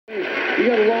You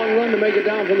got a long run to make it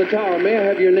down from the tower. May I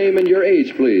have your name and your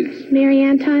age, please? Mary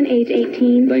Anton, age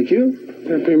 18. Thank you.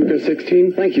 Primica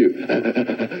 16. Thank you.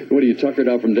 What are you, tuckered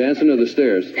out from dancing or the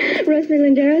stairs? Rosemary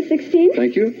Lindera, 16.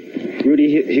 Thank you.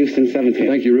 Rudy Houston 17.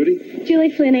 Thank you, Rudy.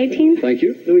 Julie Flynn, 18. Thank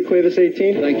you. Louis Cuevas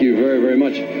 18. Thank you very, very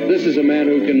much. This is a man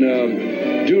who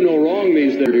can do no wrong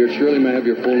these days. Dear Shirley, may I have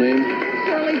your full name?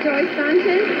 Shirley Joyce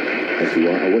Sanchez. Thank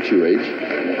you. What's your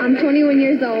age? I'm 21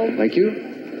 years old. Thank you.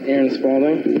 Aaron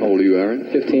Spalding. How old are you, Aaron?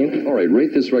 15. All right,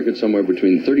 rate this record somewhere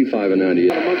between 35 and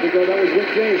 98. A month ago, that was Rick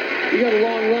James. You got a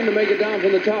long run to make it down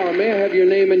from the tower. May I have your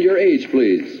name and your age,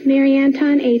 please? Mary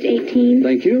Anton, age 18.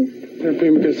 Thank you.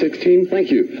 Primica 16. Thank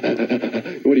you.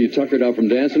 What are you, tuckered out from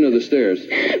dancing or the stairs?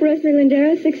 Rosemary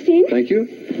Lindera, 16. Thank you.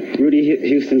 Rudy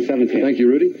Houston 17. Thank you,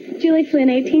 Rudy. Julie Flynn,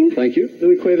 18. Thank you.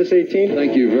 Louis Cuevas 18.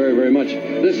 Thank you very, very much.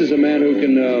 This is a man who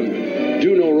can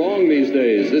do no wrong these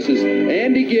days. This is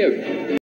Andy Gibb.